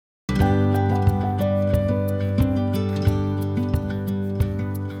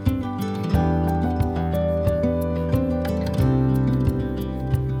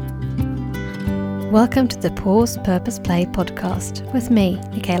Welcome to the Pause Purpose Play podcast with me,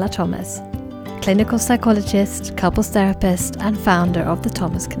 Michaela Thomas, clinical psychologist, couples therapist, and founder of the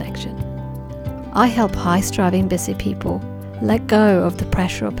Thomas Connection. I help high-striving busy people let go of the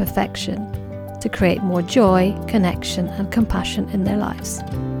pressure of perfection to create more joy, connection, and compassion in their lives.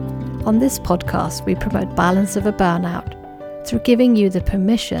 On this podcast, we promote balance over burnout through giving you the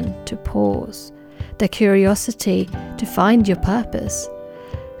permission to pause, the curiosity to find your purpose,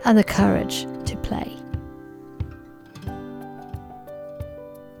 and the courage to play.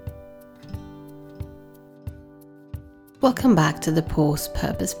 Welcome back to the Pause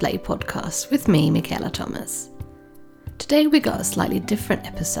Purpose Play podcast with me, Michaela Thomas. Today we got a slightly different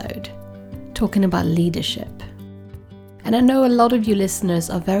episode, talking about leadership. And I know a lot of you listeners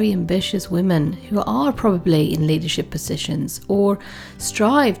are very ambitious women who are probably in leadership positions or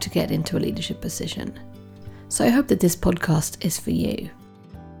strive to get into a leadership position. So I hope that this podcast is for you.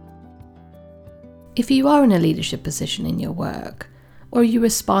 If you are in a leadership position in your work, or you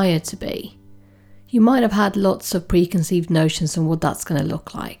aspire to be, you might have had lots of preconceived notions on what that's going to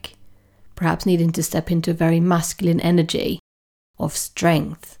look like. Perhaps needing to step into a very masculine energy of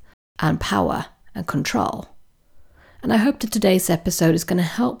strength and power and control. And I hope that today's episode is going to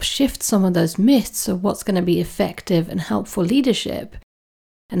help shift some of those myths of what's going to be effective and helpful leadership,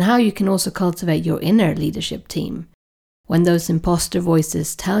 and how you can also cultivate your inner leadership team when those imposter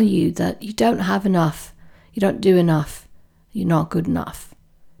voices tell you that you don't have enough, you don't do enough, you're not good enough,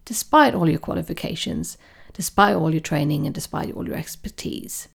 despite all your qualifications, despite all your training, and despite all your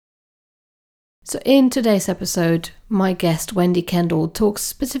expertise. So in today's episode, my guest Wendy Kendall talks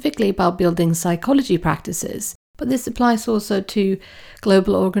specifically about building psychology practices, but this applies also to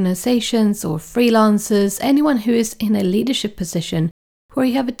global organizations or freelancers, anyone who is in a leadership position where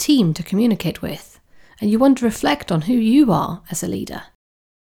you have a team to communicate with, and you want to reflect on who you are as a leader.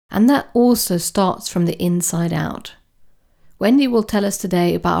 And that also starts from the inside out. Wendy will tell us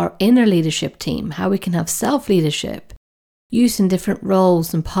today about our inner leadership team, how we can have self-leadership, using different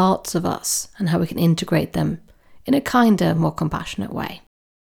roles and parts of us, and how we can integrate them in a kinder, more compassionate way.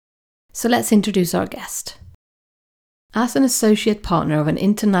 So let's introduce our guest. As an associate partner of an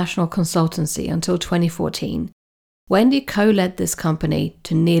international consultancy until 2014, Wendy co-led this company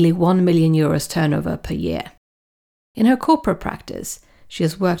to nearly 1 million euros turnover per year. In her corporate practice, she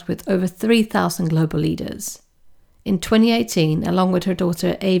has worked with over 3,000 global leaders. In 2018, along with her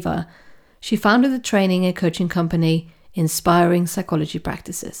daughter Ava, she founded the training and coaching company Inspiring Psychology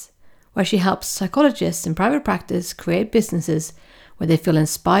Practices, where she helps psychologists in private practice create businesses where they feel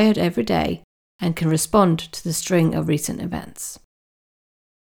inspired every day and can respond to the string of recent events.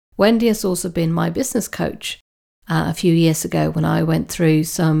 Wendy has also been my business coach a few years ago when I went through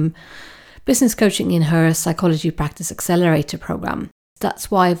some business coaching in her Psychology Practice Accelerator program. That's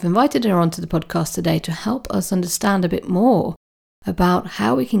why I've invited her onto the podcast today to help us understand a bit more about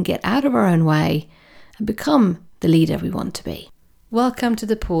how we can get out of our own way and become the leader we want to be. Welcome to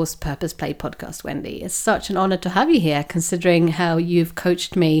the Pause Purpose Play podcast, Wendy. It's such an honor to have you here, considering how you've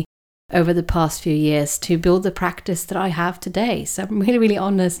coached me over the past few years to build the practice that I have today. So I'm really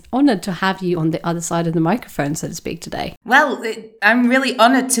honored to have you on the other side of the microphone, so to speak, today. Well, I'm really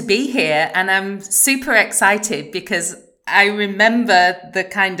honored to be here, and I'm super excited because I remember the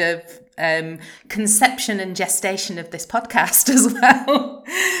kind of conception and gestation of this podcast as well.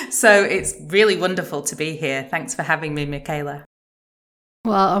 So it's really wonderful to be here. Thanks for having me, Michaela.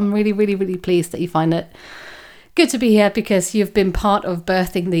 Well, I'm really pleased that you find it good to be here, because you've been part of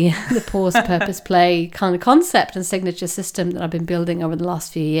birthing the Pause Purpose Play kind of concept and signature system that I've been building over the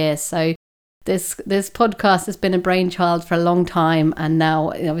last few years. So this podcast has been a brainchild for a long time, and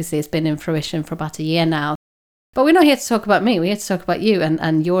now obviously it's been in fruition for about a year now. But we're not here to talk about me, we're here to talk about you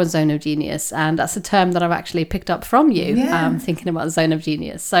and your zone of genius. And that's a term that I've actually picked up from you, thinking about zone of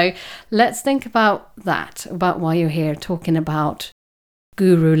genius. So let's think about that, about why you're here talking about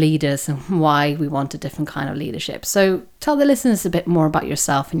guru leaders and why we want a different kind of leadership. So tell the listeners a bit more about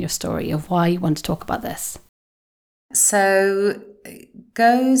yourself and your story of why you want to talk about this. So it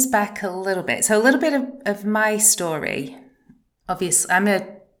goes back a little bit. So a little bit of my story. Obviously, I'm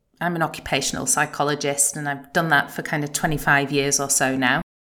an occupational psychologist, and I've done that for kind of 25 years or so now.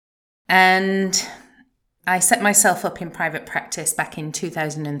 And I set myself up in private practice back in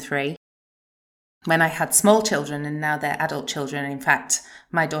 2003. When I had small children, and now they're adult children. In fact,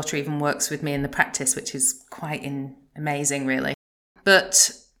 my daughter even works with me in the practice, which is quite amazing, really.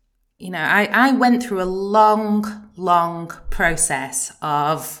 But, I went through a long process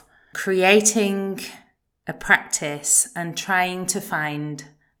of creating a practice and trying to find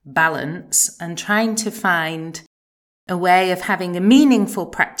balance and trying to find a way of having a meaningful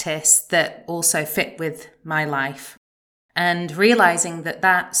practice that also fit with my life, and realizing that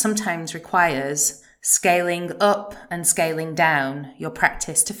that sometimes requires scaling up and scaling down your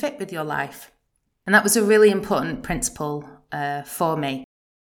practice to fit with your life. And that was a really important principle for me.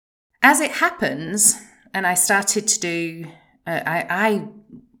 As it happens, and I started to do, I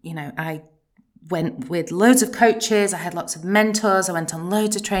went with loads of coaches, I had lots of mentors, I went on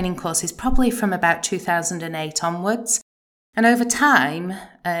loads of training courses, probably from about 2008 onwards. And over time,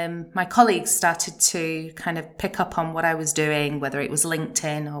 my colleagues started to kind of pick up on what I was doing, whether it was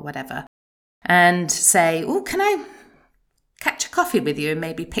LinkedIn or whatever, and say, oh, can I catch a coffee with you and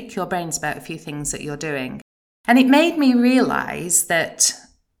maybe pick your brains about a few things that you're doing? And it made me realize that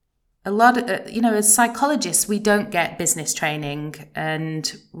a lot of, as psychologists, we don't get business training,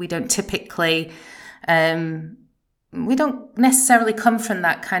 and we don't typically, we don't necessarily come from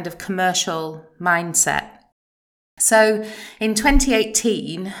that kind of commercial mindset. So in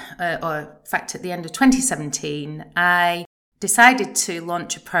 2018, or in fact at the end of 2017, I decided to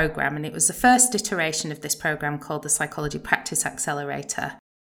launch a program, and it was the first iteration of this program called the Psychology Practice Accelerator.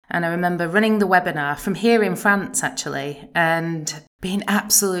 And I remember running the webinar from here in France, actually, and being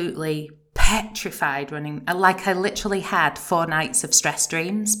absolutely petrified running. Like, I literally had 4 nights of stress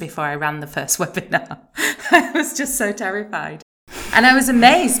dreams before I ran the first webinar. I was just so terrified. And I was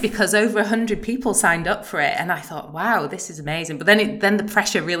amazed because over 100 people signed up for it. And I thought, wow, this is amazing. But then the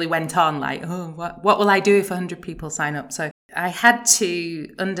pressure really went on, like, oh, what will I do if 100 people sign up? So I had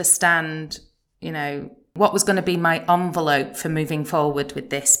to understand, what was going to be my envelope for moving forward with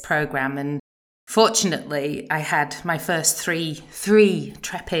this program. And fortunately, I had my first three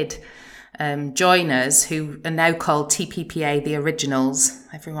trepid joiners who are now called TPPA, the Originals.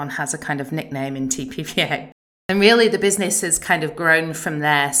 Everyone has a kind of nickname in TPPA. And really, the business has kind of grown from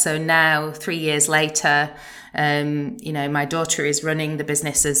there. So now, 3 years later, my daughter is running the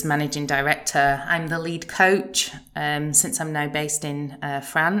business as managing director. I'm the lead coach since I'm now based in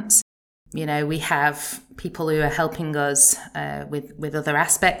France. We have people who are helping us with other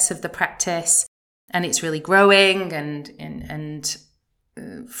aspects of the practice, and it's really growing. And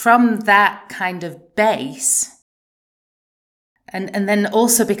from that kind of base, and then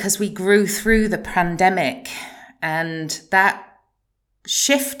also because we grew through the pandemic, and that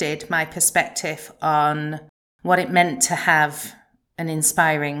shifted my perspective on what it meant to have an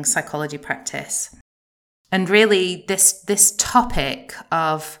inspiring psychology practice. And really, this topic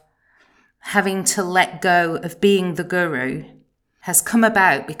of having to let go of being the guru has come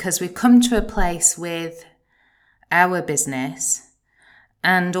about because we've come to a place with our business,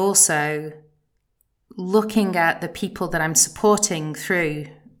 and also looking at the people that I'm supporting through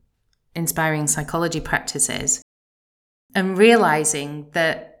inspiring psychology practices, and realizing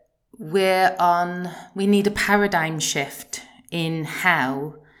that we need a paradigm shift in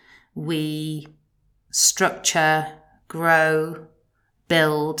how we structure, grow,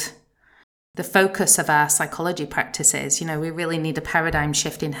 build the focus of our psychology practices. We really need a paradigm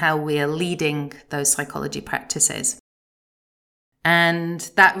shift in how we are leading those psychology practices.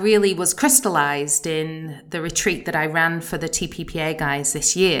 And that really was crystallized in the retreat that I ran for the TPPA guys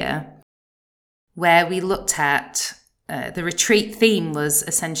this year, where we looked at the retreat theme was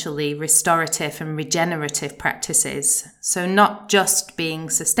essentially restorative and regenerative practices. So not just being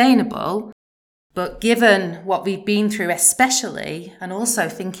sustainable, but given what we've been through especially, and also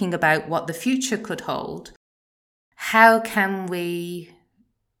thinking about what the future could hold, how can we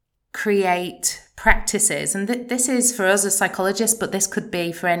create practices? And this is for us as psychologists, but this could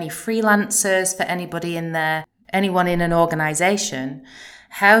be for any freelancers, for anybody in there, anyone in an organization.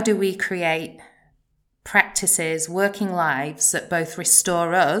 How do we create practices, working lives that both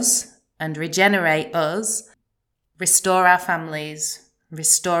restore us and regenerate us, restore our families,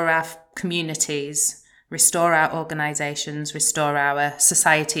 restore our communities, restore our organizations, restore our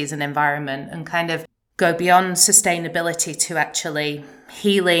societies and environment, and kind of go beyond sustainability to actually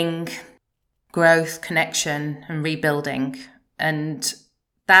healing, growth, connection, and rebuilding. And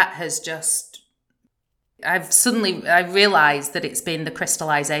that has just, I realized that it's been the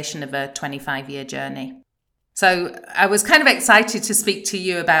crystallization of a 25-year journey. So I was kind of excited to speak to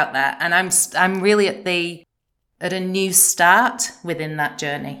you about that. And I'm really at a new start within that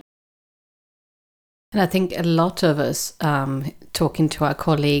journey. And I think a lot of us, talking to our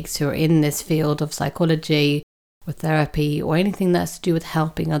colleagues who are in this field of psychology or therapy or anything that's to do with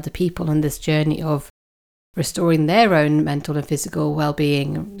helping other people on this journey of restoring their own mental and physical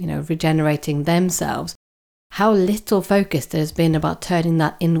well-being, regenerating themselves, how little focus there's been about turning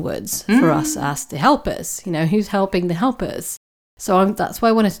that inwards for us as the helpers, who's helping the helpers. So that's why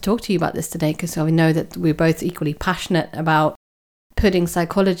I wanted to talk to you about this today, because I know that we're both equally passionate about putting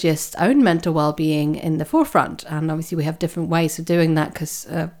psychologists' own mental well-being in the forefront. And obviously we have different ways of doing that because,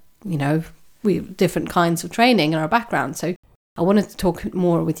 we have different kinds of training in our background. So I wanted to talk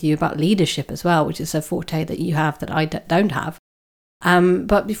more with you about leadership as well, which is a forte that you have that I don't have.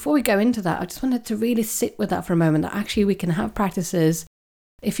 But before we go into that, I just wanted to really sit with that for a moment, that actually we can have practices.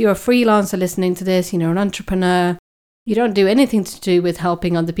 If you're a freelancer listening to this, an entrepreneur, you don't do anything to do with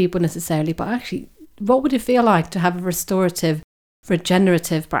helping other people necessarily, but actually, what would it feel like to have a restorative,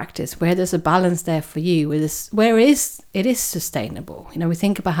 regenerative practice where there's a balance there for you, where it is sustainable? We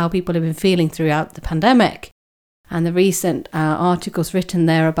think about how people have been feeling throughout the pandemic and the recent articles written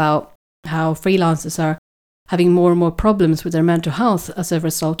there about how freelancers are having more and more problems with their mental health as a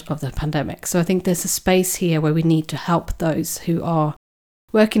result of the pandemic. So I think there's a space here where we need to help those who are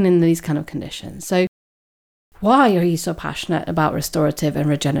working in these kind of conditions. So why are you so passionate about restorative and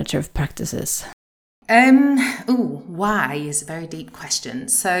regenerative practices? Why is a very deep question.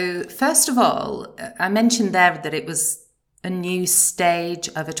 So first of all, I mentioned there that it was a new stage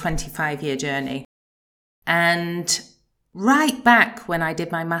of a 25-year journey. And right back when I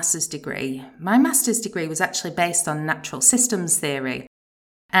did my master's degree was actually based on natural systems theory.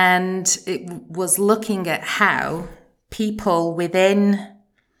 And it was looking at how people within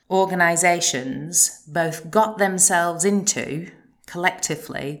organizations both got themselves into,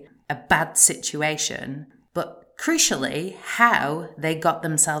 collectively, a bad situation, but crucially, how they got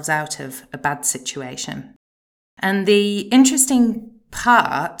themselves out of a bad situation. And the interesting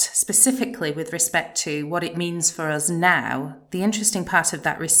part, specifically with respect to what it means for us now, the interesting part of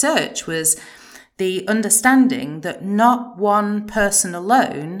that research was the understanding that not one person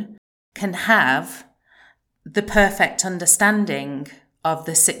alone can have the perfect understanding of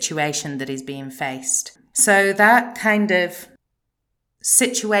the situation that is being faced. So that kind of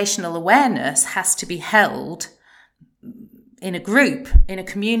situational awareness has to be held in a group, in a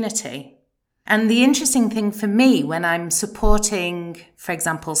community. And the interesting thing for me when I'm supporting, for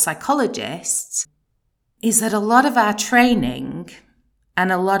example, psychologists, is that a lot of our training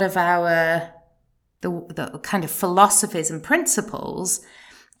and a lot of our the kind of philosophies and principles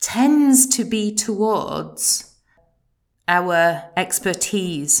tends to be towards our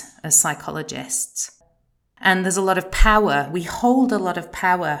expertise as psychologists. And there's a lot of power. We hold a lot of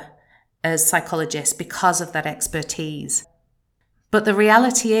power as psychologists because of that expertise. But the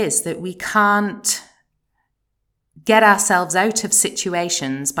reality is that we can't get ourselves out of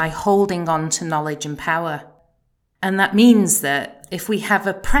situations by holding on to knowledge and power. And that means that if we have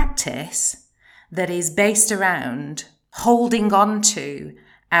a practice that is based around holding on to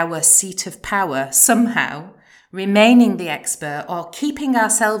our seat of power, somehow remaining the expert or keeping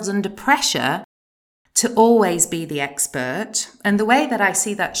ourselves under pressure to always be the expert. And the way that I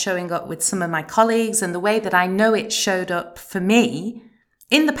see that showing up with some of my colleagues and the way that I know it showed up for me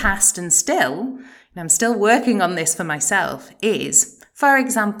in the past and still, and I'm still working on this for myself, is, for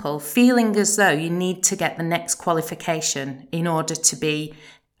example, feeling as though you need to get the next qualification in order to be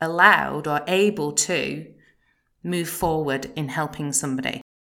allowed or able to move forward in helping somebody.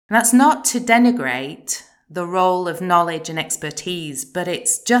 And that's not to denigrate the role of knowledge and expertise, but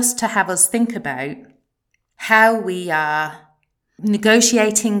it's just to have us think about how we are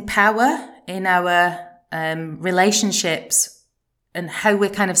negotiating power in our relationships and how we're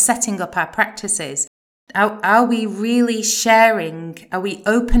kind of setting up our practices. Are we really sharing? Are we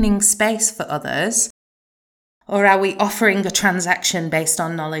opening space for others? Or are we offering a transaction based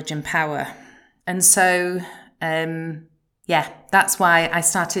on knowledge and power? And so, that's why I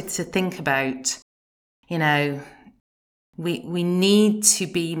started to think about, we need to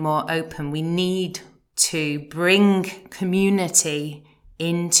be more open. We need to bring community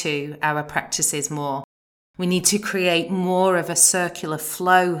into our practices more. We need to create more of a circular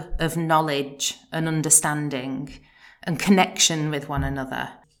flow of knowledge and understanding and connection with one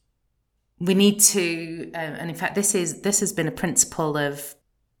another. We need to, and in fact, this has been a principle of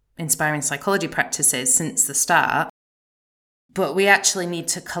inspiring psychology practices since the start, but we actually need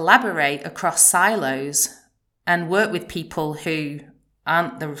to collaborate across silos and work with people who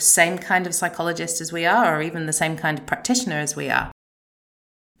aren't the same kind of psychologist as we are, or even the same kind of practitioner as we are.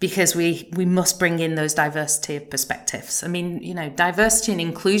 Because we must bring in those diversity of perspectives. I mean, diversity and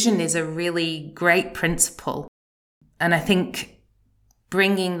inclusion is a really great principle. And I think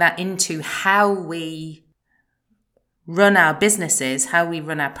bringing that into how we run our businesses, how we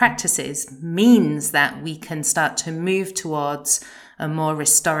run our practices, means that we can start to move towards a more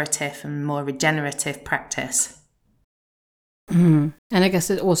restorative and more regenerative practice. And I guess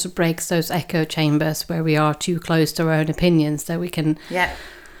it also breaks those echo chambers where we are too close to our own opinions, that we can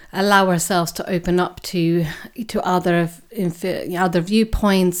allow ourselves to open up to other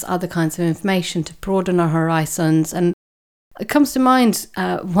viewpoints, other kinds of information, to broaden our horizons. And it comes to mind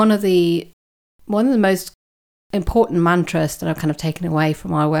one of the most important mantras that I've kind of taken away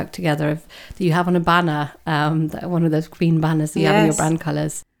from our work together, that you have on a banner, one of those green banners that you have in your brand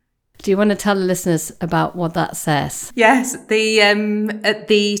colours. Do you want to tell the listeners about what that says? Yes, at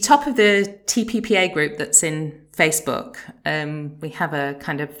the top of the TPPA group that's in Facebook, we have a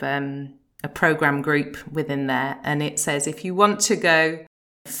kind of a program group within there, and it says, if you want to go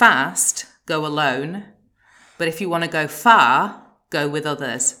fast, go alone, but if you want to go far, go with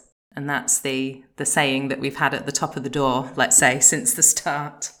others. And that's the saying that we've had at the top of the door, let's say, since the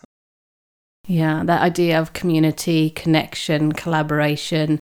start. Yeah, that idea of community, connection,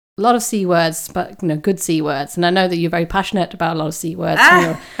 collaboration. A lot of C words, but good C words. And I know that you're very passionate about a lot of C words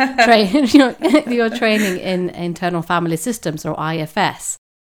from your training in internal family systems, or IFS.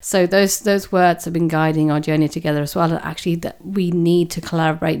 So those words have been guiding our journey together as well. And actually, that we need to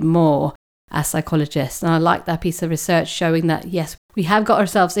collaborate more as psychologists. And I like that piece of research showing that, yes, we have got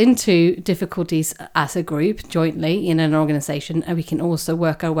ourselves into difficulties as a group, jointly in an organization, and we can also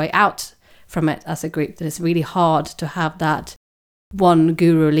work our way out from it as a group. That it's really hard to have that one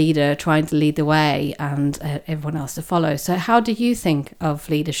guru leader trying to lead the way and everyone else to follow. So how do you think of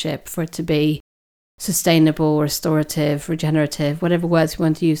leadership for it to be sustainable, restorative, regenerative, whatever words you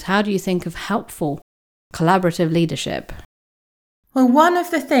want to use? How do you think of helpful, collaborative leadership? Well, one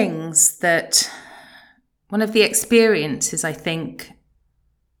of the experiences I think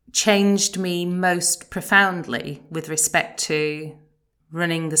changed me most profoundly with respect to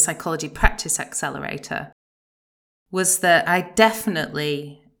running the Psychology Practice Accelerator was that I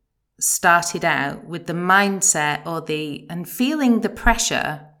definitely started out with the mindset and feeling the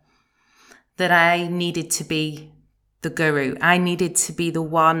pressure that I needed to be the guru. I needed to be the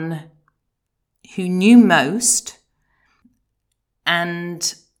one who knew most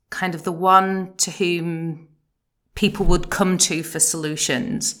and kind of the one to whom people would come to for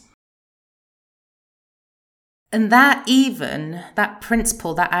solutions. And that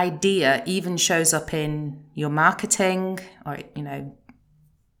principle, that idea even shows up in your marketing, or,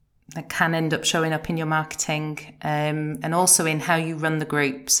 that can end up showing up in your marketing, and also in how you run the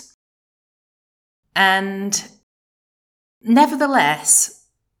groups. And nevertheless,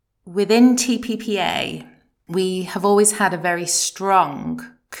 within TPPA, we have always had a very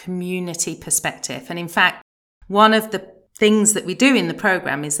strong community perspective. And in fact, one of the things that we do in the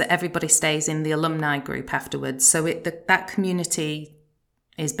program is that everybody stays in the alumni group afterwards. So that community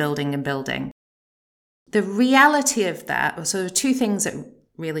is building and building. The reality of that, so there were two things that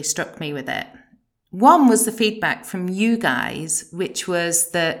really struck me with it. One was the feedback from you guys, which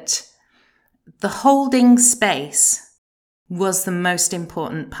was that the holding space was the most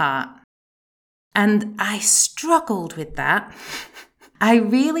important part. And I struggled with that. I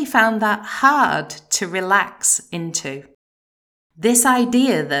really found that hard to relax into. This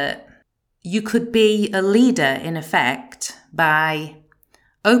idea that you could be a leader, in effect, by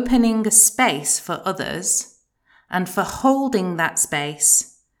opening a space for others and for holding that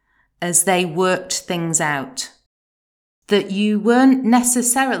space as they worked things out. That you weren't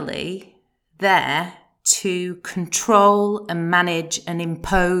necessarily there to control and manage and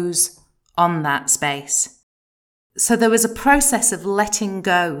impose on that space. So there was a process of letting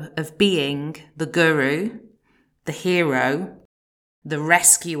go of being the guru, the hero, the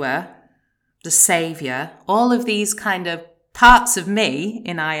rescuer, the saviour, all of these kind of parts of me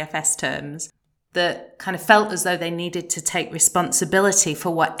in IFS terms that kind of felt as though they needed to take responsibility for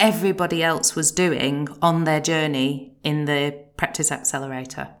what everybody else was doing on their journey in the Practice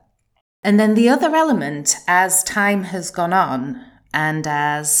Accelerator. And then the other element, as time has gone on and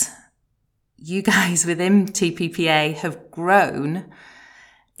as you guys within TPPA have grown,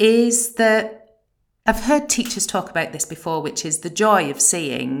 is that I've heard teachers talk about this before, which is the joy of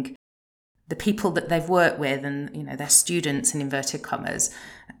seeing the people that they've worked with and, their students in inverted commas,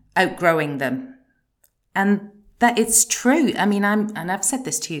 outgrowing them. And that it's true. I mean, I've said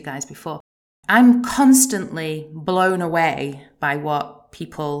this to you guys before, I'm constantly blown away by what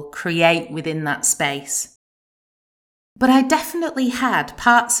people create within that space. But I definitely had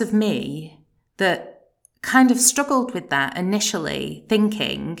parts of me that kind of struggled with that initially,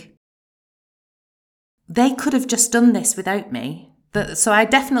 thinking they could have just done this without me. So I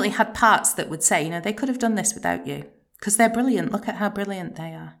definitely had parts that would say, they could have done this without you because they're brilliant. Look at how brilliant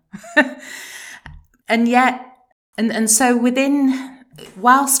they are. And yet, and so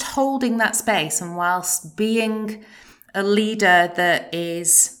whilst holding that space and whilst being a leader that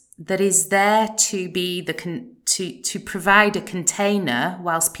is there to be to provide a container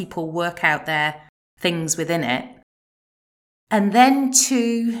whilst people work out their things within it, and then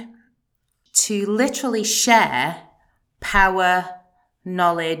to literally share power,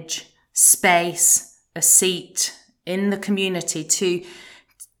 knowledge, space, a seat in the community to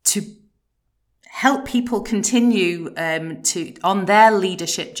help people continue on their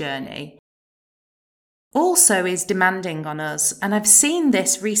leadership journey, also is demanding on us. And I've seen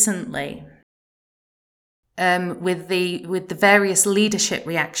this recently with the various leadership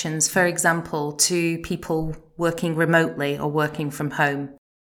reactions, for example, to people working remotely or working from home.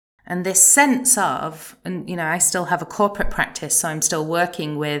 And this sense of, and I still have a corporate practice, so I'm still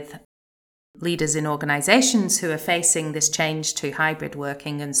working with leaders in organizations who are facing this change to hybrid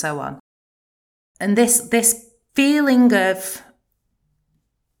working and so on. And this feeling of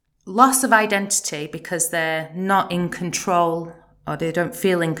loss of identity because they're not in control or they don't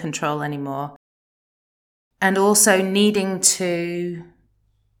feel in control anymore. And also needing to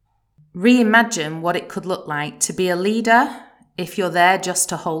reimagine what it could look like to be a leader if you're there just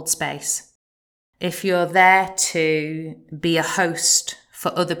to hold space, if you're there to be a host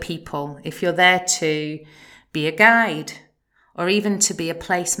for other people, if you're there to be a guide or even to be a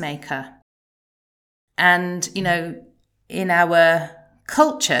placemaker. And, in our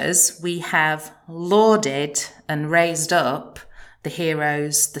cultures, we have lauded and raised up the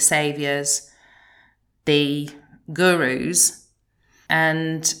heroes, the saviors, the gurus,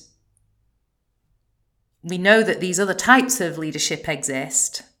 and we know that these other types of leadership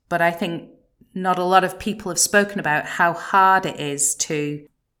exist, but I think not a lot of people have spoken about how hard it is to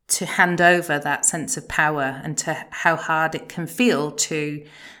hand over that sense of power and to how hard it can feel to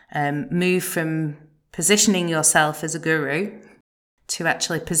move from positioning yourself as a guru to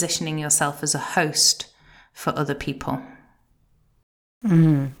actually positioning yourself as a host for other people.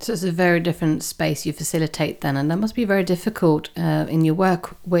 So it's a very different space you facilitate then, and that must be very difficult in your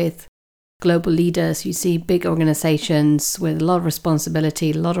work with global leaders. You see big organizations with a lot of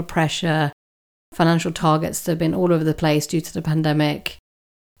responsibility, a lot of pressure, financial targets that have been all over the place due to the pandemic.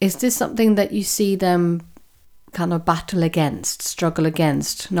 Is this something that you see them kind of battle against, struggle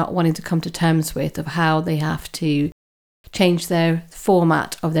against, not wanting to come to terms with, of how they have to change their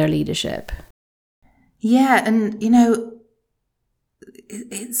format of their leadership? Yeah, and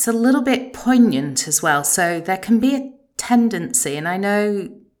it's a little bit poignant as well. So there can be a tendency, and I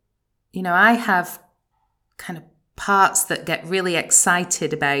know, I have kind of parts that get really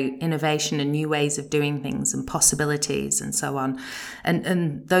excited about innovation and new ways of doing things and possibilities and so on.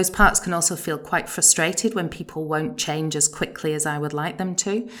 And those parts can also feel quite frustrated when people won't change as quickly as I would like them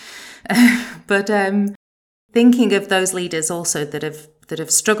to. But thinking of those leaders also that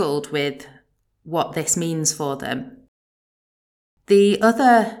have struggled with what this means for them. The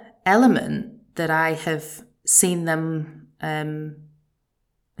other element that I have seen them, and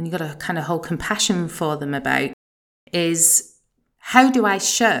you've got to kind of hold compassion for them about, is how do I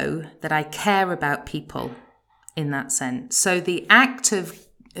show that I care about people in that sense? So the act of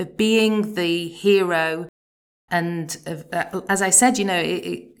being the hero and, as I said,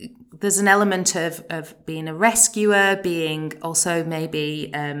 there's an element of being a rescuer, being also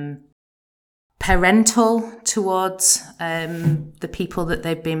maybe parental towards the people that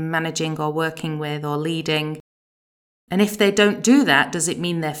they've been managing or working with or leading. And if they don't do that, does it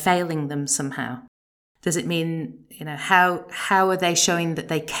mean they're failing them somehow? Does it mean, how are they showing that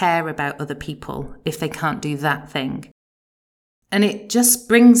they care about other people if they can't do that thing? And it just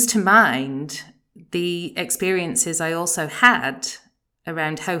brings to mind the experiences I also had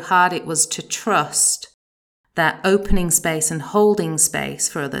around how hard it was to trust that opening space and holding space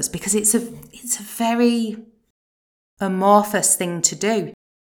for others, because it's a very amorphous thing to do.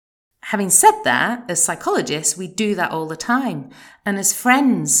 Having said that, as psychologists, we do that all the time. And as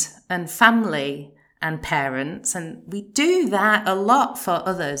friends and family and parents, and we do that a lot for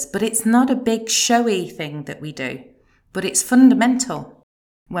others, but it's not a big showy thing that we do, but it's fundamental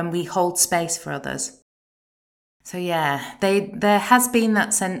when we hold space for others. So yeah, there has been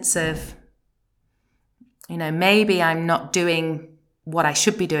that sense of, maybe I'm not doing what I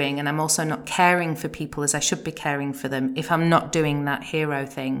should be doing, and I'm also not caring for people as I should be caring for them if I'm not doing that hero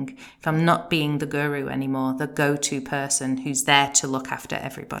thing, if I'm not being the guru anymore, the go-to person who's there to look after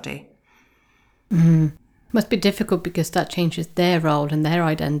everybody. Must be difficult because that changes their role and their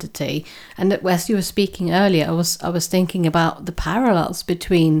identity. And as you were speaking earlier, I was thinking about the parallels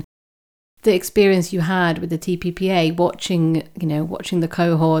between the experience you had with the TPPA, watching the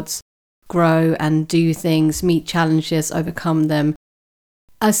cohorts grow and do things, meet challenges, overcome them,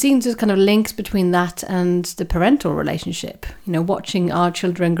 I've seen just kind of links between that and the parental relationship. You know, watching our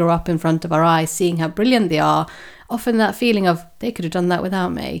children grow up in front of our eyes, seeing how brilliant they are, often that feeling of they could have done that without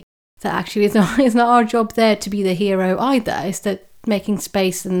me. That actually is not our job there to be the hero either. It's that making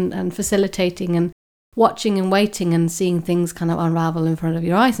space and facilitating and watching and waiting and seeing things kind of unravel in front of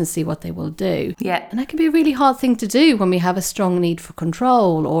your eyes and see what they will do. Yeah. And that can be a really hard thing to do when we have a strong need for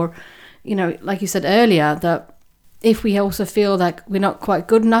control, or, you know, like you said earlier, that if we also feel like we're not quite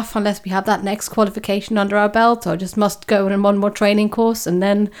good enough unless we have that next qualification under our belt, or just must go on one more training course and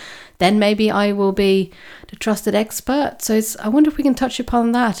then maybe I will be the trusted expert. So I wonder if we can touch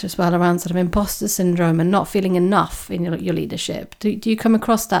upon that as well, around sort of imposter syndrome and not feeling enough in your leadership. Do you come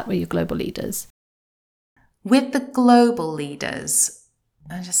across that with your global leaders? With the global leaders,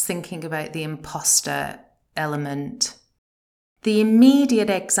 I'm just thinking about the imposter element. The immediate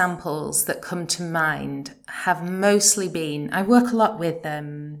examples that come to mind have mostly been, I work a lot with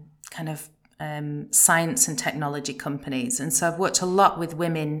science and technology companies. And so I've worked a lot with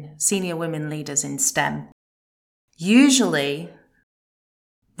senior women leaders in STEM. Usually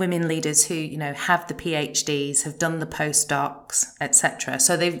women leaders who, you know, have the PhDs, have done the postdocs, etc.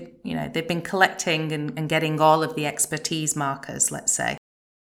 So they've been collecting and getting all of the expertise markers, let's say.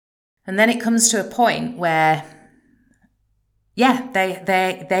 And then it comes to a point where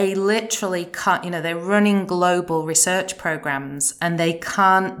they literally can't, you know, they're running global research programs and they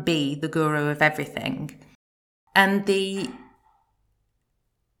can't be the guru of everything. And the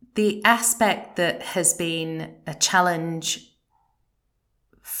aspect that has been a challenge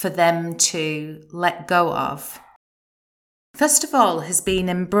for them to let go of, first of all, has been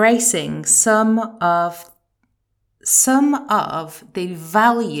embracing some of the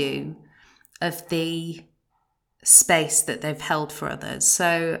value of the space that they've held for others.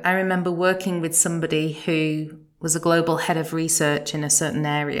 So I remember working with somebody who was a global head of research in a certain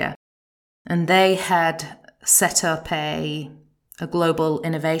area, and they had set up a global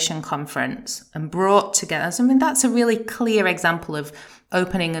innovation conference and brought together, I mean, that's a really clear example of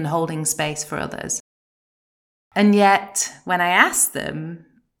opening and holding space for others. And yet when I asked them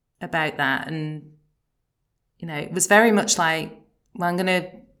about that, and, you know, it was very much like, well, I'm going to,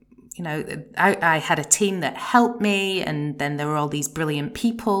 you know, I had a team that helped me, and then there were all these brilliant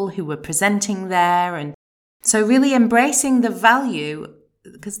people who were presenting there. And so really embracing the value,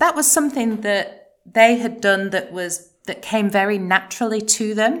 because that was something that they had done that came very naturally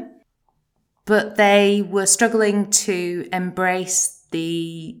to them, but they were struggling to embrace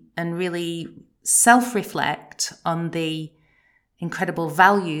and really self-reflect on the incredible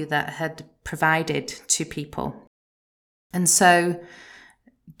value that had provided to people. And so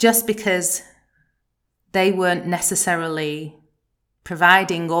just because they weren't necessarily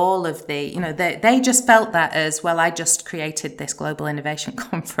providing all of the, you know, they just felt that as, well, I just created this global innovation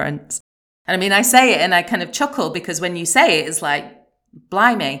conference. And I mean, I say it and I kind of chuckle, because when you say it, it's like,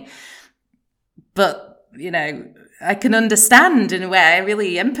 blimey. But, you know, I can understand in a way, I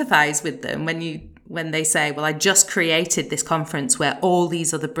really empathize with them when they say, well, I just created this conference where all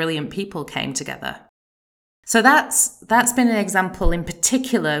these other brilliant people came together. So that's been an example in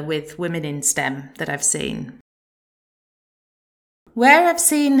particular with women in STEM that I've seen. Where I've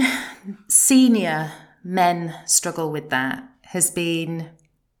seen senior men struggle with that has been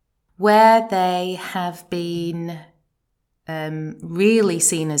where they have been really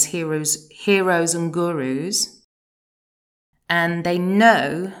seen as heroes and gurus. And they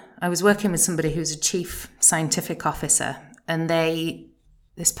know, I was working with somebody who's a chief scientific officer, and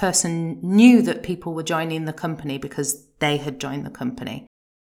this person knew that people were joining the company because they had joined the company.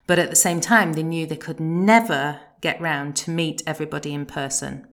 But at the same time, they knew they could never get round to meet everybody in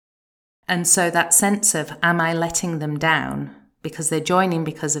person. And so that sense of, am I letting them down because they're joining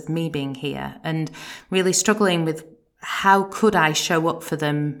because of me being here? And really struggling with, how could I show up for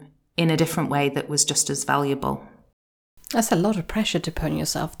them in a different way that was just as valuable? That's a lot of pressure to put on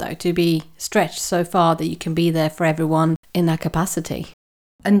yourself, though, to be stretched so far that you can be there for everyone in that capacity.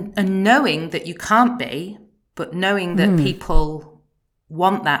 And knowing that you can't be, but knowing that people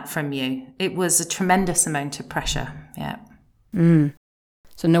want that from you. It was a tremendous amount of pressure, yeah.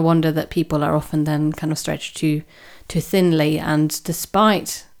 So no wonder that people are often then kind of stretched too thinly, and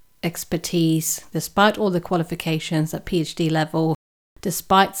despite expertise, despite all the qualifications at PhD level,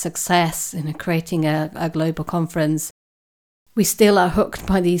 despite success in creating a global conference, we still are hooked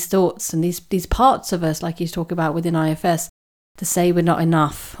by these thoughts and these parts of us, like you talk about within IFS, to say we're not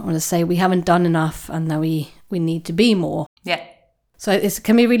enough, or to say we haven't done enough and that we need to be more. Yeah. So it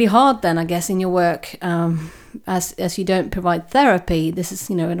can be really hard then, I guess, in your work, as you don't provide therapy. This is,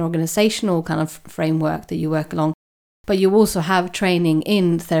 an organizational kind of framework that you work along. but you also have training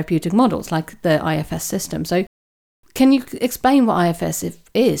in therapeutic models like the IFS system. So can you explain what IFS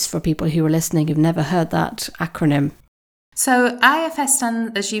is for people who are listening who've never heard that acronym? So IFS,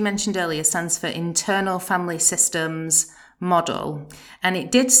 as you mentioned earlier, stands for Internal Family Systems Model. And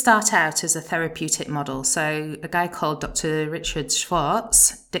it did start out as a therapeutic model. So a guy called Dr. Richard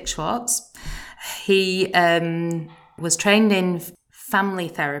Schwartz, Dick Schwartz, he was trained in family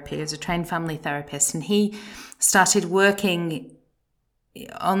therapy as a trained family therapist. And he started working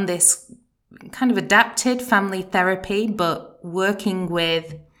on this kind of adapted family therapy, but working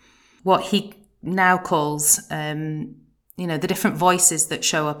with what he now calls, the different voices that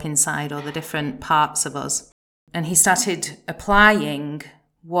show up inside, or the different parts of us. And he started applying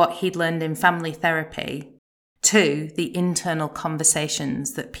what he'd learned in family therapy to the internal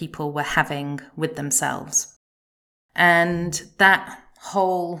conversations that people were having with themselves. And that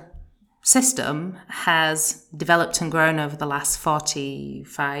whole system has developed and grown over the last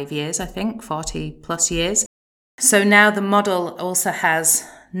 45 years, I think, 40 plus years. So now the model also has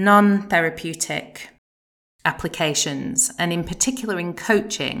non-therapeutic applications, and in particular in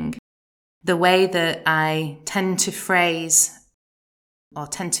coaching, the way that I tend to phrase or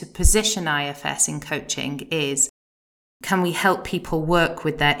tend to position IFS in coaching is, can we help people work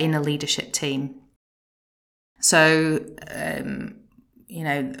with their inner leadership team? So,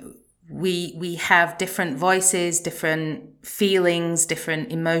 we have different voices, different feelings,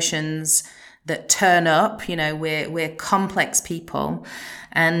 different emotions that turn up. We're complex people.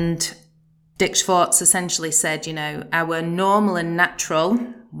 And Dick Schwartz essentially said, our normal and natural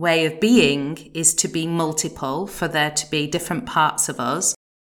way of being is to be multiple, for there to be different parts of us,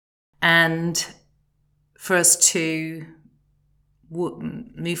 and for us to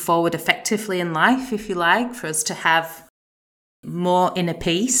move forward effectively in life, if you like, for us to have more inner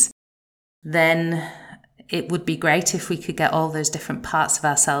peace, then it would be great if we could get all those different parts of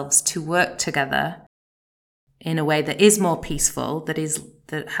ourselves to work together in a way that is more peaceful, that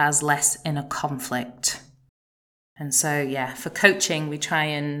has less inner conflict. And so, for coaching, we try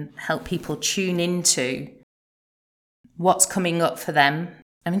and help people tune into what's coming up for them.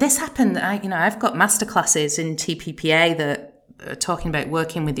 I mean, this happened, I've got masterclasses in TPPA that are talking about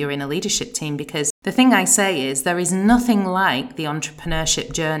working with your inner leadership team, because the thing I say is there is nothing like the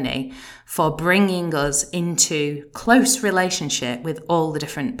entrepreneurship journey for bringing us into close relationship with all the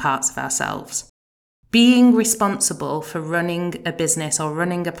different parts of ourselves. Being responsible for running a business or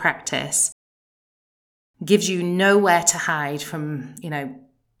running a practice gives you nowhere to hide from,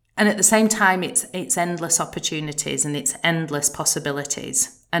 and at the same time, it's endless opportunities and it's endless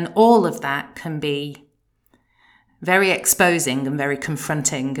possibilities. And all of that can be very exposing and very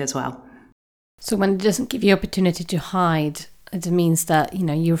confronting as well. So when it doesn't give you opportunity to hide, it means that,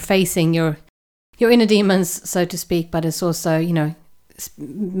 you're facing your inner demons, so to speak, but it's also,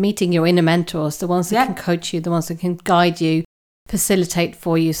 meeting your inner mentors, the ones that can coach you, the ones that can guide you, facilitate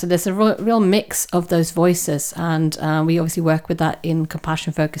for you. So there's a real mix of those voices, and we obviously work with that in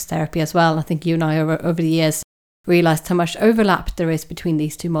compassion focused therapy as well. I think you and I over the years realized how much overlap there is between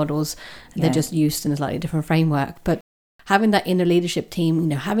these two models. They're just used in a slightly different framework, but having that inner leadership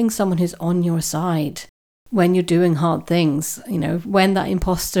team, having someone who's on your side when you're doing hard things, when that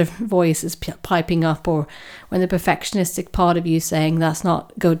imposter voice is piping up, or when the perfectionistic part of you saying that's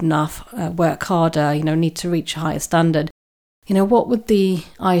not good enough, work harder, need to reach a higher standard. What would the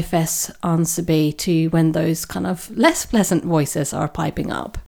IFS answer be to when those kind of less pleasant voices are piping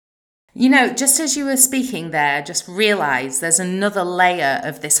up? Just as you were speaking there, just realize there's another layer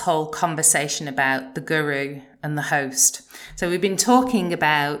of this whole conversation about the guru and the host. So we've been talking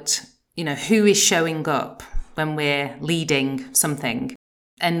about, who is showing up when we're leading something.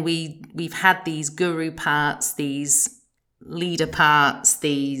 And we've had these guru parts, these leader parts,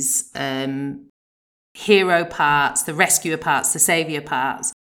 these hero parts, the rescuer parts, the savior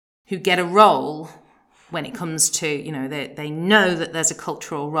parts, who get a role when it comes to, they know that there's a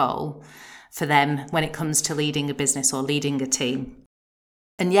cultural role for them when it comes to leading a business or leading a team.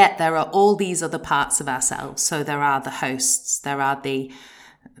 And yet there are all these other parts of ourselves. So there are the hosts, there are the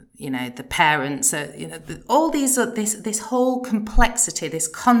parents, all these, this whole complexity, this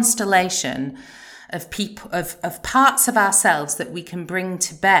constellation of people, of parts of ourselves that we can bring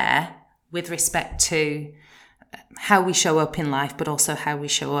to bear with respect to how we show up in life, but also how we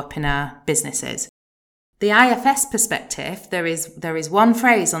show up in our businesses. The IFS perspective, there is one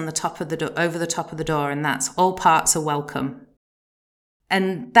phrase on the top of the door, over the top of the door, and that's all parts are welcome.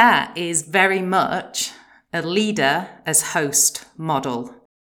 And that is very much a leader as host model.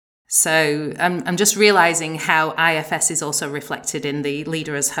 So I'm just realizing how IFS is also reflected in the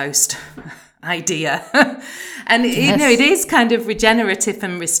leader as host idea. And, it is kind of regenerative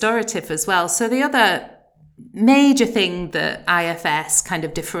and restorative as well. So the other major thing that IFS kind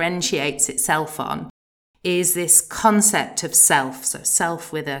of differentiates itself on is this concept of self. So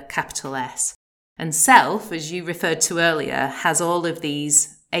self with a capital S. And self, as you referred to earlier, has all of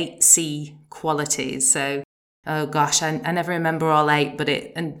these 8C qualities. So, oh gosh, I never remember all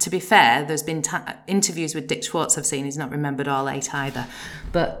 8, and to be fair, there's been interviews with Dick Schwartz I've seen, he's not remembered all 8 either.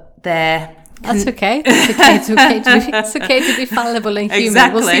 But that's okay. It's okay to be fallible and human.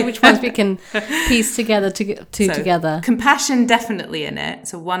 Exactly. We'll see which ones we can piece together together. Compassion definitely in it.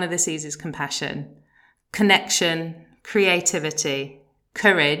 So one of the C's is compassion, connection, creativity,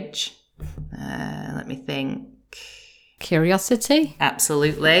 courage. Let me think. Curiosity.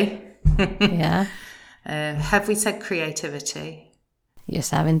 Absolutely. Yeah. Have we said creativity?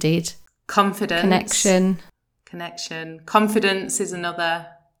 Yes, I have indeed. Confidence. Connection. Confidence is another.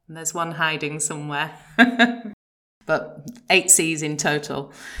 And there's one hiding somewhere. But 8 C's in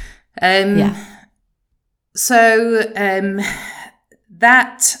total. Yeah. So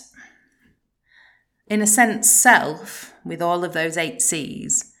that, in a sense, self, with all of those 8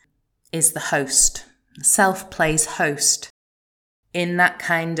 C's, is the host. Self plays host in that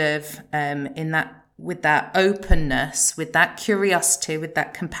kind of, with that openness, with that curiosity, with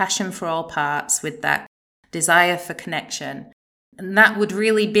that compassion for all parts, with that desire for connection. And that would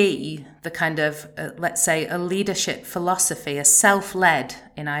really be the kind of, let's say, a leadership philosophy, a self-led,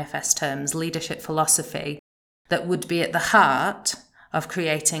 in IFS terms, leadership philosophy that would be at the heart of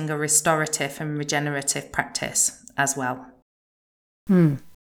creating a restorative and regenerative practice as well.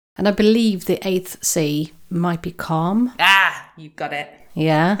 And I believe the 8th C might be calm. You've got it.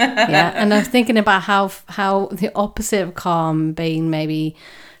 Yeah. And I'm thinking about how the opposite of calm being maybe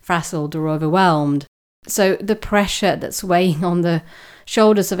frazzled or overwhelmed. So the pressure that's weighing on the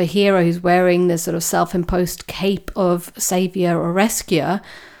shoulders of a hero who's wearing this sort of self-imposed cape of savior or rescuer,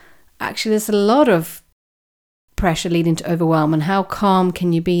 actually there's a lot of pressure leading to overwhelm. And how calm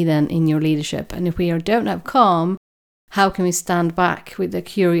can you be then in your leadership? And if we don't have calm, how can we stand back with a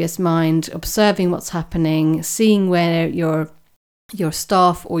curious mind, observing what's happening, seeing where your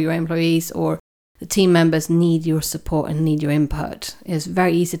staff or your employees or the team members need your support and need your input? It's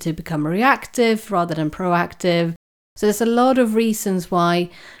very easy to become reactive rather than proactive. So there's a lot of reasons why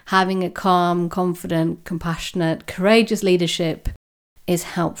having a calm, confident, compassionate, courageous leadership is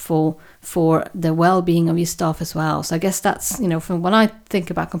helpful for the well-being of your staff as well. So I guess that's, from when I think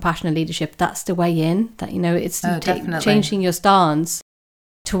about compassionate leadership, that's the way in, that, it's changing your stance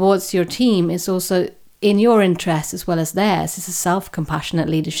towards your team is also in your interest as well as theirs. It's a self-compassionate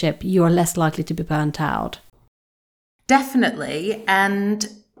leadership. You are less likely to be burnt out. Definitely. And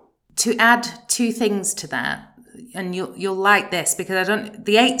to add 2 things to that, and you'll like this because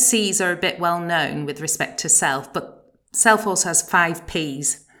the 8 C's are a bit well known with respect to self, but self also has 5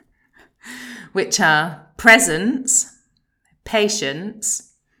 P's, which are presence,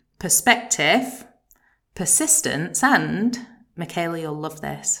 patience, perspective, persistence, and, Michaela, you'll love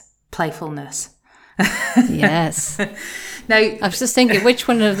this, playfulness. Yes. Now, I was just thinking, which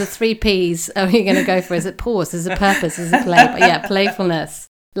one of the 3 P's are you going to go for? Is it pause? Is it purpose? Is it play? But yeah, playfulness.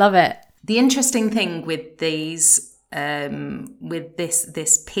 Love it. The interesting thing with these, with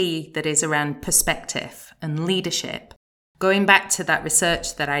this P that is around perspective and leadership, going back to that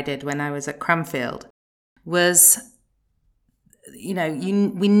research that I did when I was at Cranfield, was, we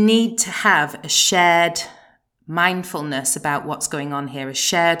need to have a shared mindfulness about what's going on here, a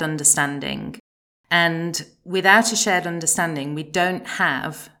shared understanding. And without a shared understanding, we don't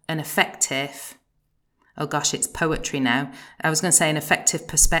have an effective, oh gosh, it's poetry now. I was going to say an effective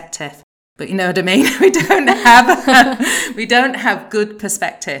perspective, but you know what I mean? We don't have good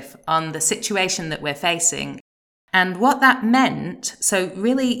perspective on the situation that we're facing. And what that meant, so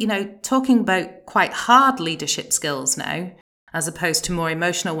really, talking about quite hard leadership skills now, as opposed to more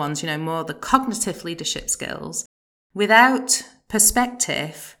emotional ones, more the cognitive leadership skills. Without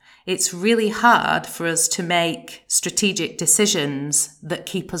perspective, it's really hard for us to make strategic decisions that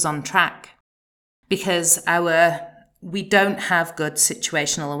keep us on track because we don't have good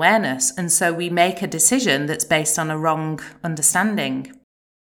situational awareness. And so we make a decision that's based on a wrong understanding.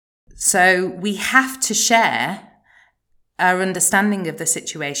 So we have to share our understanding of the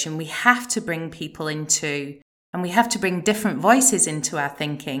situation. We have to bring people into, and we have to bring different voices into our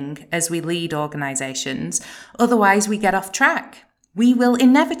thinking as we lead organizations. Otherwise, we get off track. We will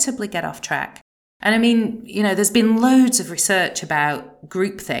inevitably get off track. And I mean, there's been loads of research about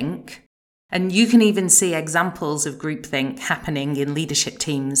groupthink, and you can even see examples of groupthink happening in leadership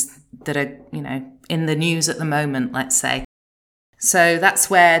teams that are, in the news at the moment, let's say. So that's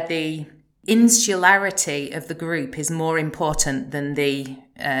where the insularity of the group is more important than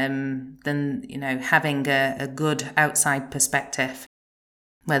having a good outside perspective,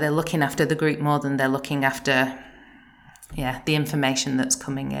 where they're looking after the group more than they're looking after the information that's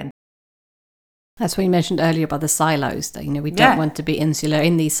coming in. That's what you mentioned earlier about the silos, that we don't want to be insular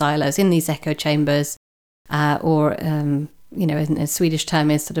in these silos, in these echo chambers, or in a Swedish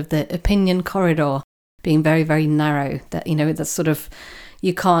term is sort of the opinion corridor being very, very narrow, that that's sort of,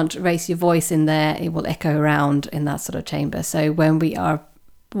 you can't raise your voice in there, it will echo around in that sort of chamber. So when we are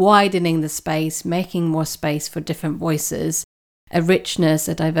widening the space, making more space for different voices, a richness,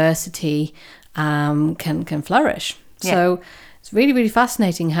 a diversity can flourish. Yeah. So it's really, really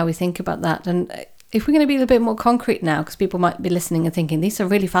fascinating how we think about that. And if we're going to be a little bit more concrete now, because people might be listening and thinking, these are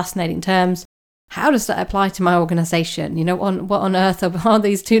really fascinating terms, how does that apply to my organization? What on earth are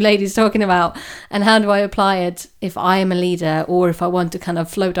these two ladies talking about? And how do I apply it if I am a leader, or if I want to kind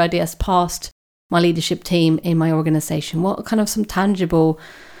of float ideas past my leadership team in my organization? What kind of some tangible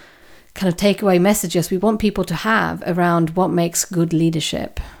kind of takeaway messages we want people to have around what makes good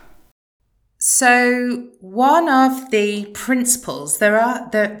leadership? So one of the principles,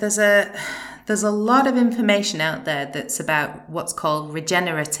 there's a lot of information out there that's about what's called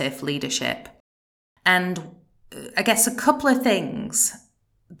regenerative leadership. And I guess a couple of things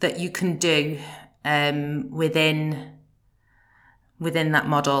that you can do within that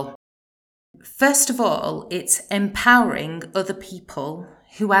model. First of all, it's empowering other people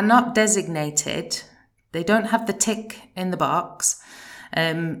who are not designated. They don't have the tick in the box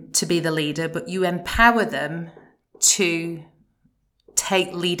to be the leader, but you empower them to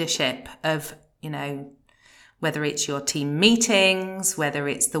take leadership of, whether it's your team meetings, whether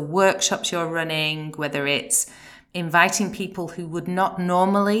it's the workshops you're running, whether it's inviting people who would not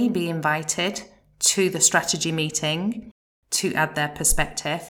normally be invited to the strategy meeting to add their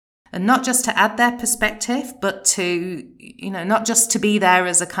perspective. And not just to add their perspective, but to, not just to be there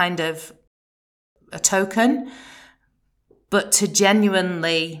as a kind of a token, but to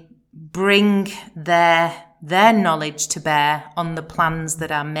genuinely bring their knowledge to bear on the plans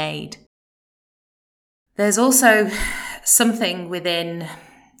that are made. There's also something within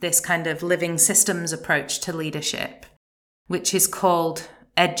this kind of living systems approach to leadership, which is called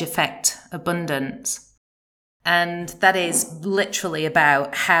edge effect abundance. And that is literally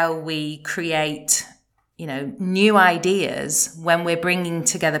about how we create, new ideas when we're bringing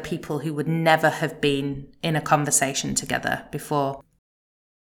together people who would never have been in a conversation together before.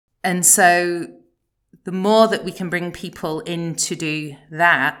 And so the more that we can bring people in to do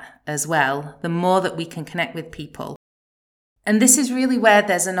that as well, the more that we can connect with people. And this is really where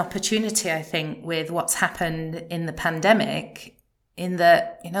there's an opportunity, I think, with what's happened in the pandemic, in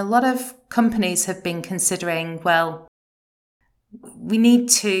that, a lot of companies have been considering, well, we need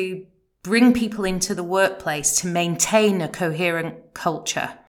to bring people into the workplace to maintain a coherent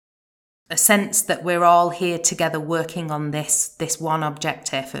culture, a sense that we're all here together working on this one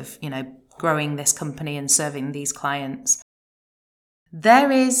objective of, growing this company and serving these clients.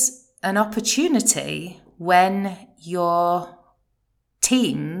 There is an opportunity when your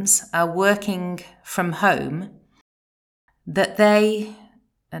teams are working from home that they,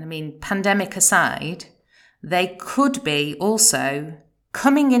 pandemic aside, they could be also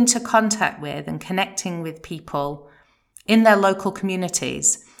coming into contact with and connecting with people in their local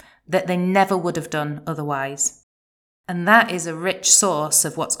communities that they never would have done otherwise. And that is a rich source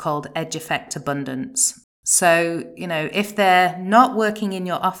of what's called edge effect abundance. So, if they're not working in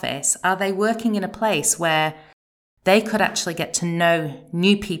your office, are they working in a place where they could actually get to know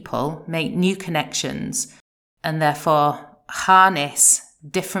new people, make new connections, and therefore harness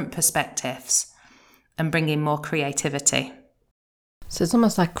different perspectives and bring in more creativity? So it's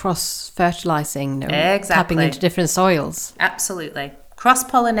almost like cross-fertilizing, Exactly. Tapping into different soils. Absolutely.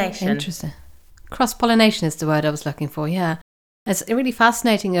 Cross-pollination. Interesting. Cross-pollination is the word I was looking for, yeah. It's really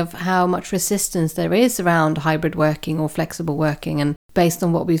fascinating of how much resistance there is around hybrid working or flexible working. And based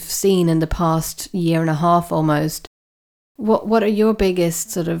on what we've seen in the past year and a half almost, what are your biggest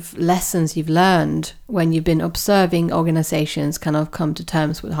sort of lessons you've learned when you've been observing organizations kind of come to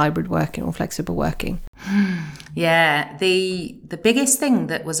terms with hybrid working or flexible working? Yeah, the biggest thing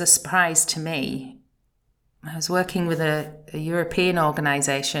that was a surprise to me, I was working with a European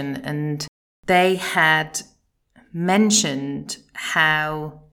organization, and they had mentioned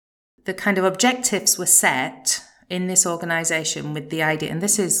how the kind of objectives were set in this organization with the idea, and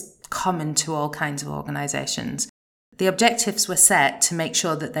this is common to all kinds of organizations, the objectives were set to make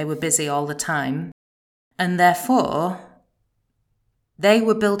sure that they were busy all the time, and therefore they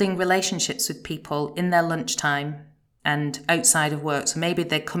were building relationships with people in their lunchtime, and outside of work. So maybe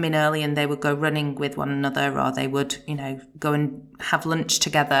they'd come in early and they would go running with one another, or they would, go and have lunch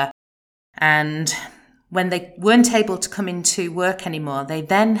together. And when they weren't able to come into work anymore, they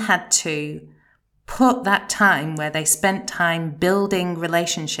then had to put that time where they spent time building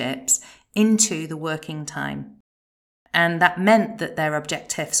relationships into the working time. And that meant that their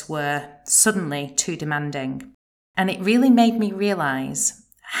objectives were suddenly too demanding. And it really made me realize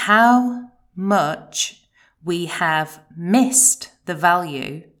how much we have missed the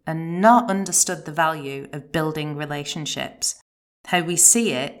value and not understood the value of building relationships. How we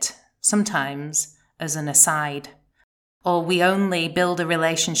see it sometimes as an aside, or we only build a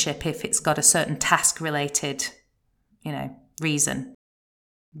relationship if it's got a certain task-related, reason.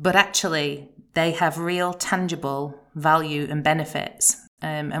 But actually, they have real tangible value and benefits.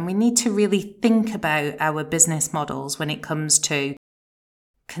 And we need to really think about our business models when it comes to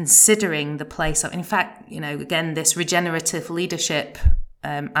considering the place of, in fact, again, this regenerative leadership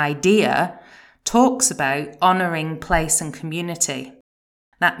idea talks about honouring place and community.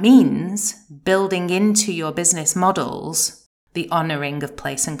 That means building into your business models the honouring of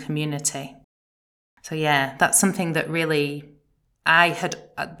place and community. So yeah, that's something that really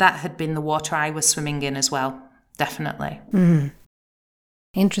that had been the water I was swimming in as well, definitely.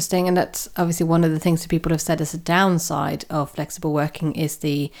 Interesting. And that's obviously one of the things that people have said as a downside of flexible working is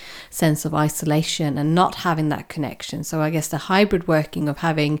the sense of isolation and not having that connection. So I guess the hybrid working of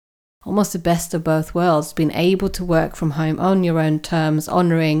having almost the best of both worlds, being able to work from home on your own terms,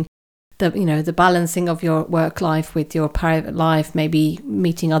 honouring the balancing of your work life with your private life, maybe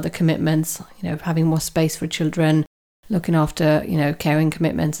meeting other commitments, having more space for children, looking after, caring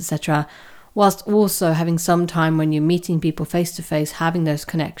commitments, etc., whilst also having some time when you're meeting people face to face, having those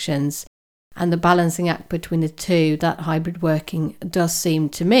connections, and the balancing act between the two. That hybrid working does seem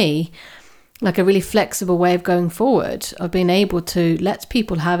to me like a really flexible way of going forward, of being able to let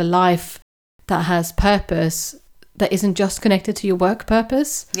people have a life that has purpose, that isn't just connected to your work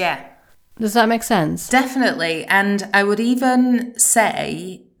purpose. Yeah. Does that make sense? Definitely. And I would even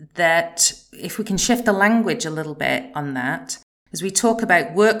say that if we can shift the language a little bit on that, as we talk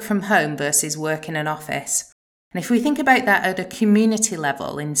about work from home versus work in an office. And if we think about that at a community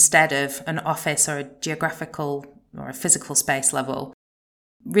level instead of an office or a geographical or a physical space level,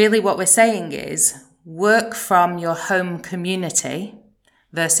 really what we're saying is work from your home community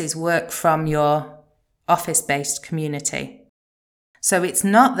versus work from your office-based community. So it's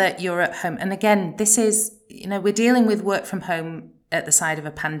not that you're at home. And again, this is, we're dealing with work from home at the side of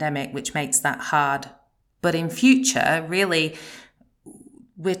a pandemic, which makes that hard. But in future, really,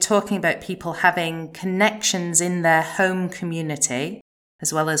 we're talking about people having connections in their home community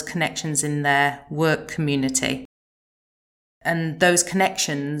as well as connections in their work community. And those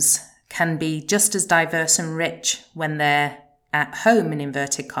connections can be just as diverse and rich when they're at home, in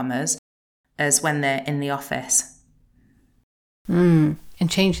inverted commas, as when they're in the office. And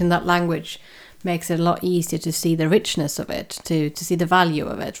changing that language makes it a lot easier to see the richness of it, to see the value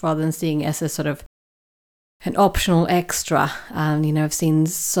of it, rather than seeing it as a sort of an optional extra. And, I've seen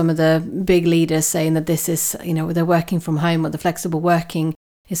some of the big leaders saying that this is, they're working from home, or the flexible working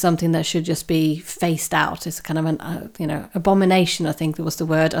is something that should just be phased out. It's kind of an, abomination, I think that was the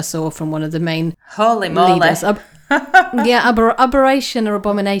word I saw from one of the main Holy moly. leaders. Aberration or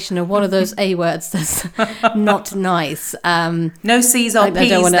abomination are one of those A words that's not nice. No C's or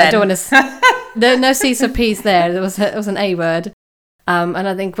P's no C's or P's there. It was an A word. And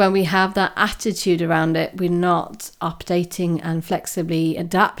I think when we have that attitude around it, we're not updating and flexibly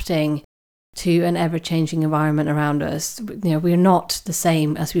adapting to an ever-changing environment around us. We're not the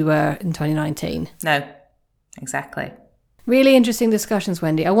same as we were in 2019. No, exactly. Really interesting discussions,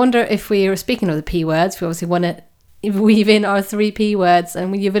 Wendy. I wonder if we are speaking of the P words, we obviously want to weave in our 3 P words,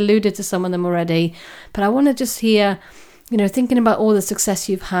 and you've alluded to some of them already, but I want to just hear, thinking about all the success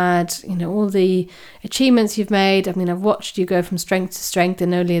you've had, all the achievements you've made. I mean, I've watched you go from strength to strength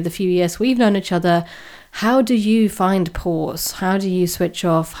in only the few years we've known each other. How do you find pause? How do you switch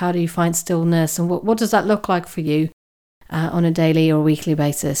off? How do you find stillness? And what does that look like for you on a daily or weekly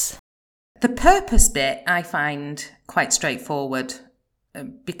basis? The purpose bit I find quite straightforward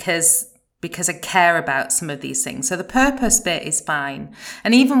because I care about some of these things. So the purpose bit is fine.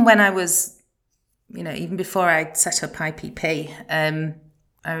 And even when I was, even before I set up IPP,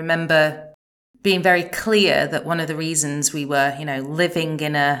 I remember being very clear that one of the reasons we were, living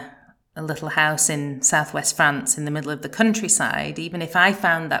in a little house in southwest France in the middle of the countryside, even if I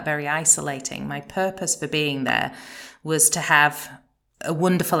found that very isolating, my purpose for being there was to have a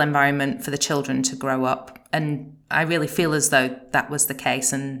wonderful environment for the children to grow up. And I really feel as though that was the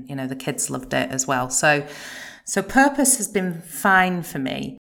case, and the kids loved it as well. So So purpose has been fine for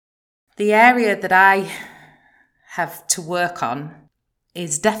me. The area that I have to work on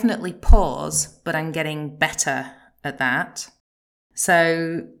is definitely pause, but I'm getting better at that.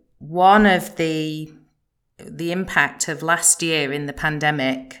 So one of the impact of last year in the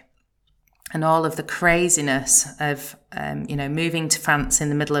pandemic and all of the craziness of, moving to France in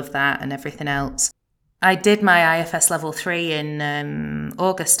the middle of that and everything else, I did my IFS level 3 in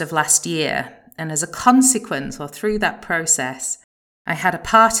August of last year. And as a consequence, or through that process, I had a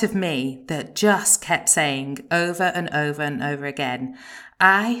part of me that just kept saying over and over and over again,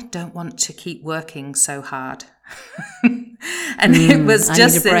 I don't want to keep working so hard. And it was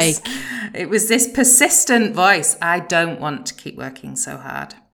just this persistent voice. I don't want to keep working so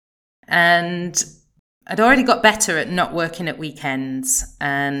hard. And I'd already got better at not working at weekends,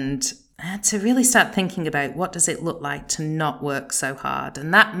 and I had to really start thinking about what does it look like to not work so hard.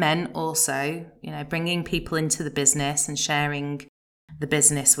 And that meant also, bringing people into the business and sharing the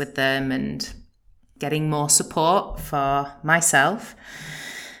business with them and getting more support for myself.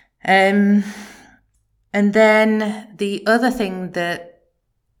 And then the other thing that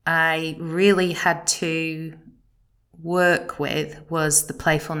I really had to work with was the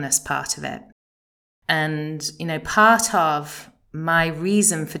playfulness part of it. And, part of my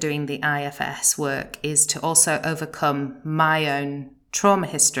reason for doing the IFS work is to also overcome my own trauma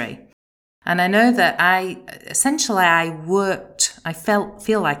history. And I know that I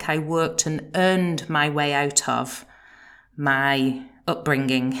feel like I worked and earned my way out of my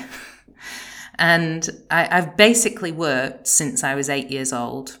upbringing. And I've basically worked since I was 8 years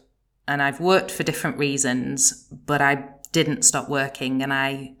old, and I've worked for different reasons, but I didn't stop working and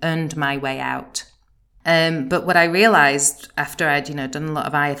I earned my way out. But what I realized after I'd, done a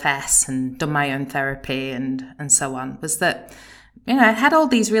lot of IFS and done my own therapy and so on, was that, I had all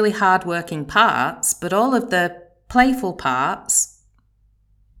these really hard-working parts, but all of the playful parts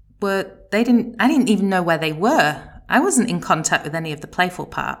I didn't even know where they were. I wasn't in contact with any of the playful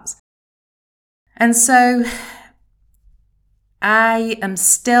parts. And so I am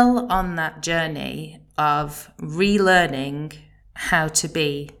still on that journey of relearning how to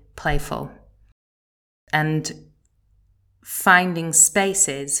be playful and finding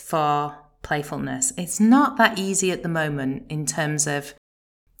spaces for playfulness. It's not that easy at the moment in terms of,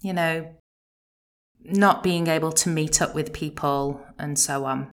 not being able to meet up with people and so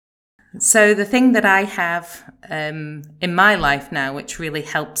on. So the thing that I have in my life now, which really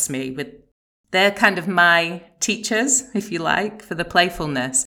helps me with, they're kind of my teachers, if you like, for the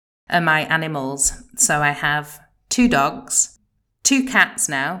playfulness, are my animals. So I have 2 dogs, 2 cats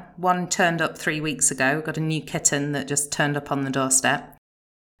now. One turned up 3 weeks ago. Got a new kitten that just turned up on the doorstep.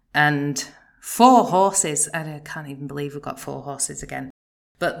 And 4 horses. I can't even believe we've got 4 horses again.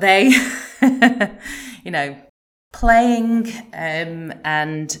 But they, playing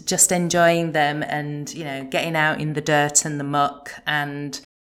and just enjoying them and, getting out in the dirt and the muck and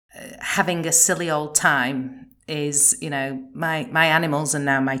having a silly old time is, my animals are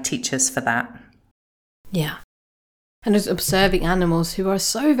now my teachers for that. Yeah. And just observing animals who are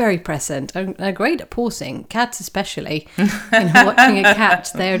so very present and are great at pausing, cats especially. Watching a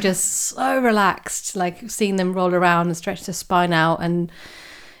cat, they're just so relaxed, like seeing them roll around and stretch their spine out and,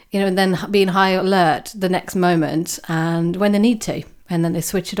 and then being high alert the next moment and when they need to. And then they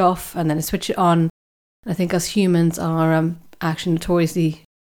switch it off and then they switch it on. I think us humans are actually notoriously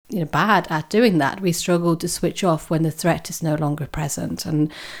bad at doing that. We struggle to switch off when the threat is no longer present. And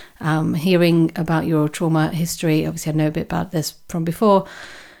hearing about your trauma history, obviously I know a bit about this from before,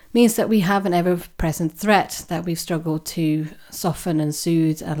 means that we have an ever-present threat that we've struggled to soften and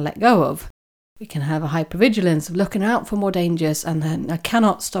soothe and let go of. We can have a hypervigilance of looking out for more dangers, and then I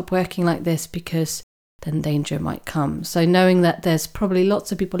cannot stop working like this because then danger might come. So knowing that there's probably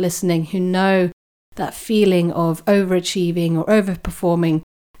lots of people listening who know that feeling of overachieving or overperforming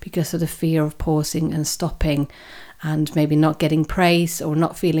because of the fear of pausing and stopping and maybe not getting praise or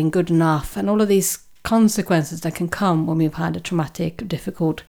not feeling good enough, and all of these consequences that can come when we've had a traumatic,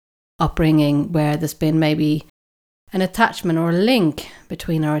 difficult upbringing where there's been maybe an attachment or a link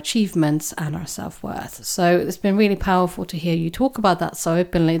between our achievements and our self-worth. So it's been really powerful to hear you talk about that so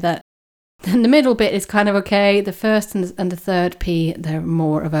openly, that then the middle bit is kind of okay. The first and the third P, they're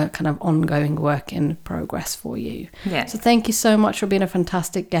more of a kind of ongoing work in progress for you. Yeah. So thank you so much for being a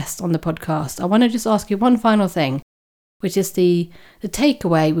fantastic guest on the podcast. I want to just ask you one final thing, which is the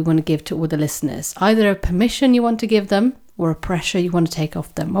takeaway we want to give to all the listeners. Either a permission you want to give them or a pressure you want to take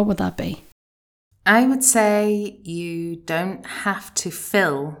off them. What would that be? I would say you don't have to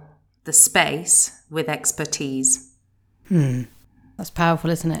fill the space with expertise. That's powerful,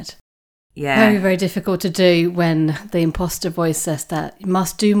 isn't it? Yeah. Very, very difficult to do when the imposter voice says that you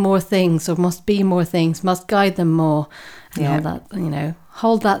must do more things or must be more things, must guide them more, and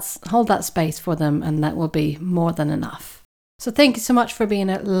all that, hold that space for them, and that will be more than enough. So thank you so much for being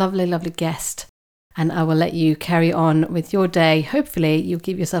a lovely, lovely guest. And I will let you carry on with your day. Hopefully you'll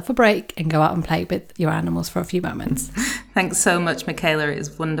give yourself a break and go out and play with your animals for a few moments. Thanks so much, Michaela. It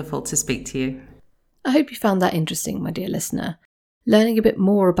was wonderful to speak to you. I hope you found that interesting, my dear listener. Learning a bit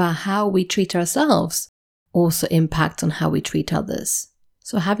more about how we treat ourselves also impacts on how we treat others.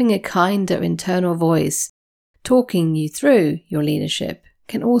 So having a kinder internal voice talking you through your leadership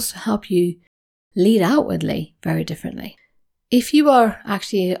can also help you lead outwardly very differently. If you are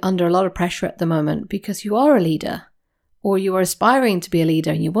actually under a lot of pressure at the moment because you are a leader, or you are aspiring to be a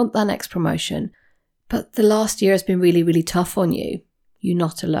leader and you want that next promotion, but the last year has been really, really tough on you, you're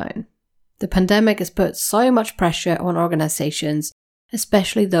not alone. The pandemic has put so much pressure on organizations,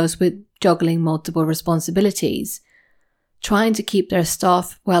 especially those with juggling multiple responsibilities, trying to keep their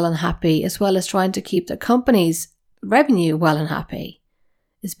staff well and happy, as well as trying to keep their company's revenue well and happy.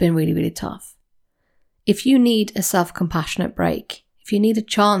 It's been really, really tough. If you need a self-compassionate break, if you need a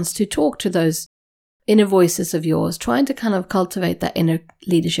chance to talk to those inner voices of yours, trying to kind of cultivate that inner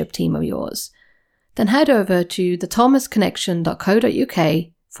leadership team of yours, then head over to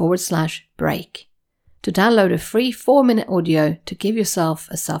thethomasconnection.co.uk/break to download a free 4-minute audio to give yourself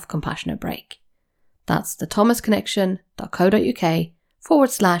a self-compassionate break. That's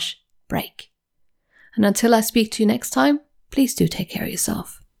thethomasconnection.co.uk/break. And until I speak to you next time, please do take care of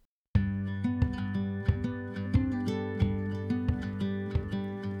yourself.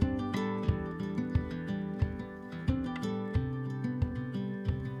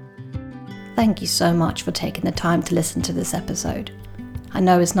 Thank you so much for taking the time to listen to this episode. I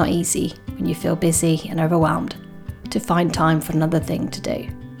know it's not easy when you feel busy and overwhelmed to find time for another thing to do.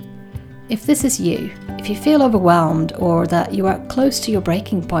 If this is you, if you feel overwhelmed or that you are close to your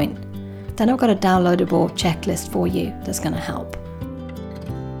breaking point, then I've got a downloadable checklist for you that's going to help.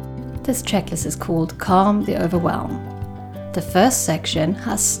 This checklist is called Calm the Overwhelm. The first section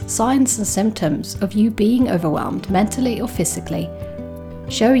has signs and symptoms of you being overwhelmed mentally or physically,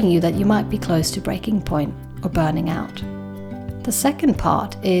 showing you that you might be close to breaking point or burning out. The second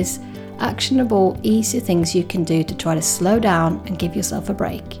part is actionable, easy things you can do to try to slow down and give yourself a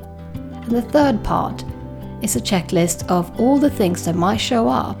break. And the third part is a checklist of all the things that might show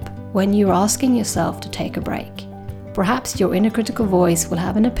up when you're asking yourself to take a break. Perhaps your inner critical voice will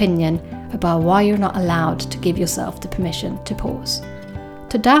have an opinion about why you're not allowed to give yourself the permission to pause.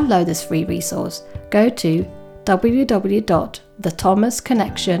 To download this free resource, go to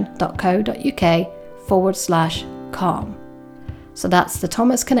www.thethomasconnection.co.uk/calm. So that's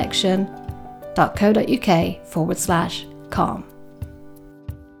thethomasconnection.co.uk/calm.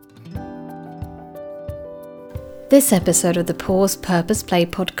 This episode of the Pause Purpose Play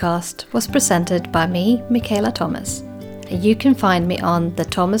podcast was presented by me, Michaela Thomas, and you can find me on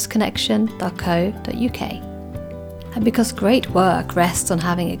thethomasconnection.co.uk. And because great work rests on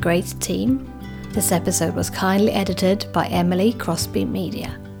having a great team, this episode was kindly edited by Emily Crosby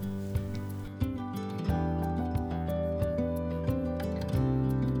Media.